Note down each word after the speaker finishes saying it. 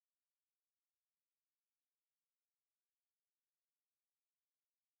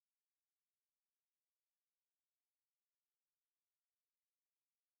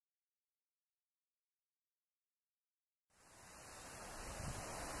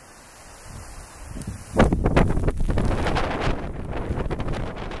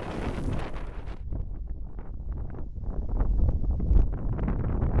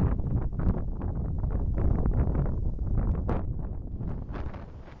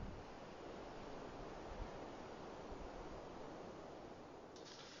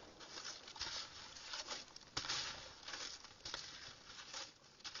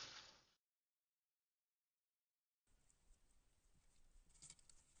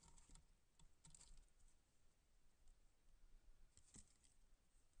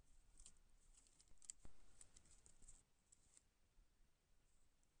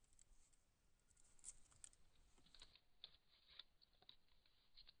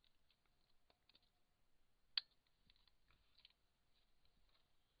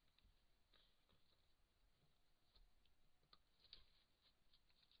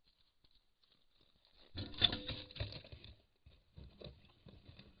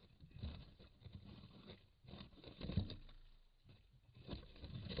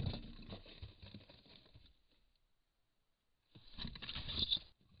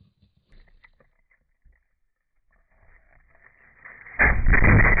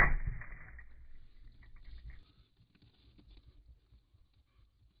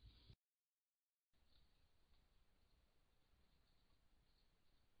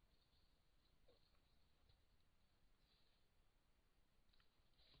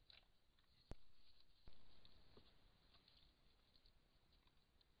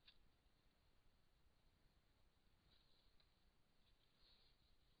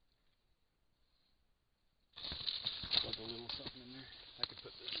something in there. I could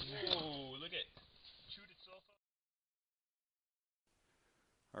put this in there. Whoa, look at it. Chewed itself up.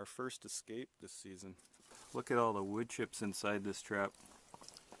 Our first escape this season. Look at all the wood chips inside this trap.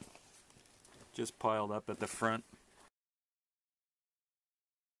 Just piled up at the front.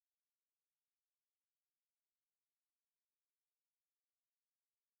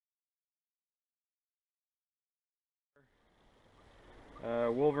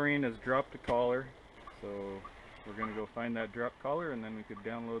 Wolverine has dropped a collar, so we're going to go find that dropped collar, and then we could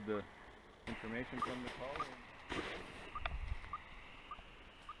download the information from the collar.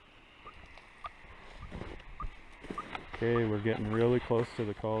 Okay, we're getting really close to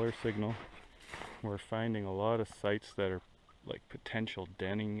the collar signal. We're finding a lot of sites that are like potential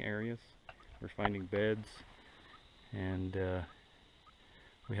denning areas. We're finding beds, and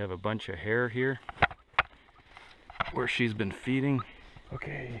we have a bunch of hair here where she's been feeding.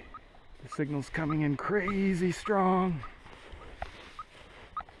 Okay, the signal's coming in crazy strong.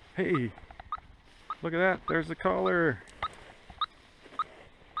 Hey, look at that, there's the collar.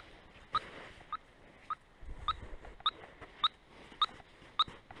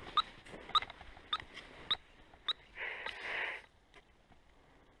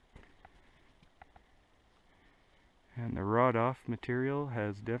 And the rod off material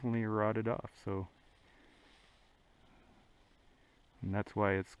has definitely rotted off, so and that's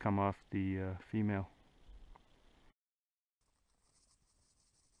why it's come off the female.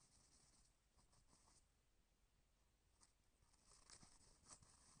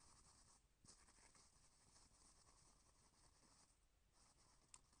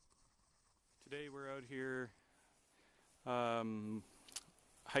 Today we're out here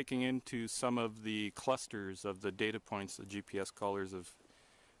hiking into some of the clusters of the data points the GPS collars have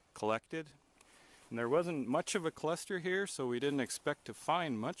collected. And there wasn't much of a cluster here, so we didn't expect to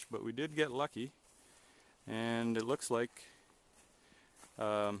find much, but we did get lucky. And it looks like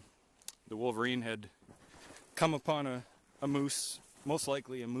the Wolverine had come upon a moose, most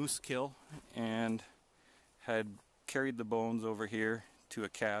likely a moose kill, and had carried the bones over here to a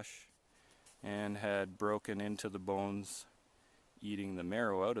cache and had broken into the bones, eating the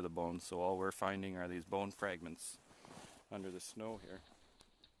marrow out of the bones. So all we're finding are these bone fragments under the snow here.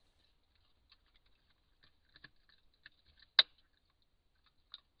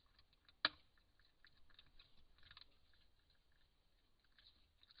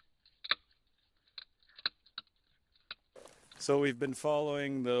 So we've been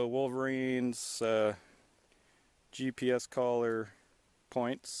following the Wolverine's GPS collar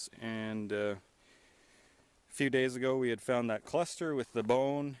points, and a few days ago we had found that cluster with the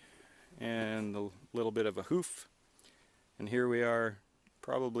bone and a little bit of a hoof, and here we are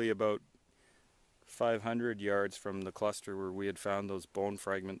probably about 500 yards from the cluster where we had found those bone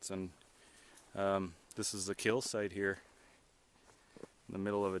fragments. And this is the kill site here in the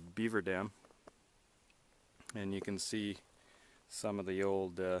middle of a beaver dam, and you can see some of the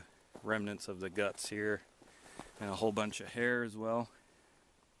old remnants of the guts here, and a whole bunch of hair as well.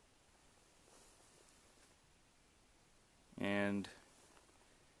 And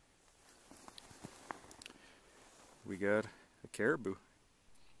we got a caribou.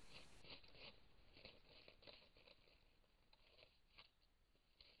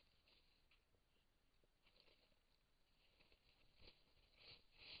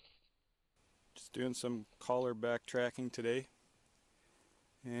 Just doing some collar backtracking today,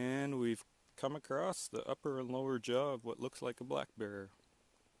 and we've come across the upper and lower jaw of what looks like a black bear.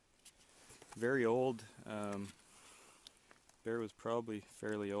 Very old. Bear was probably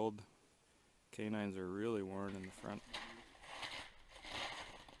fairly old. Canines are really worn in the front.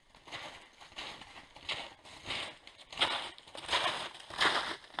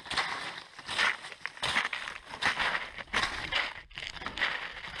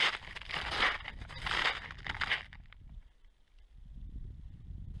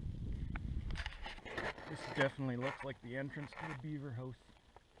 This definitely looks like the entrance to the beaver house.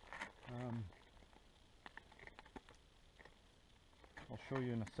 I'll show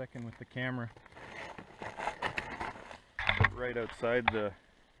you in a second with the camera. But right outside the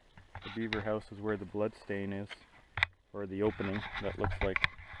beaver house is where the blood stain is, or the opening that looks like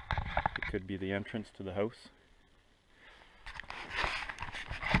it could be the entrance to the house.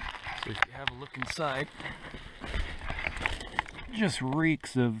 So if you have a look inside, it just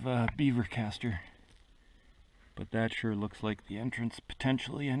reeks of beaver castor. But that sure looks like the entrance,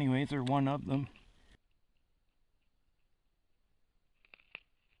 potentially anyways, or one of them.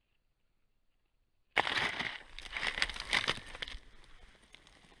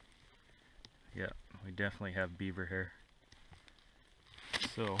 Yeah, we definitely have beaver hair.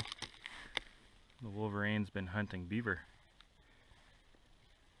 So, the Wolverine's been hunting beaver.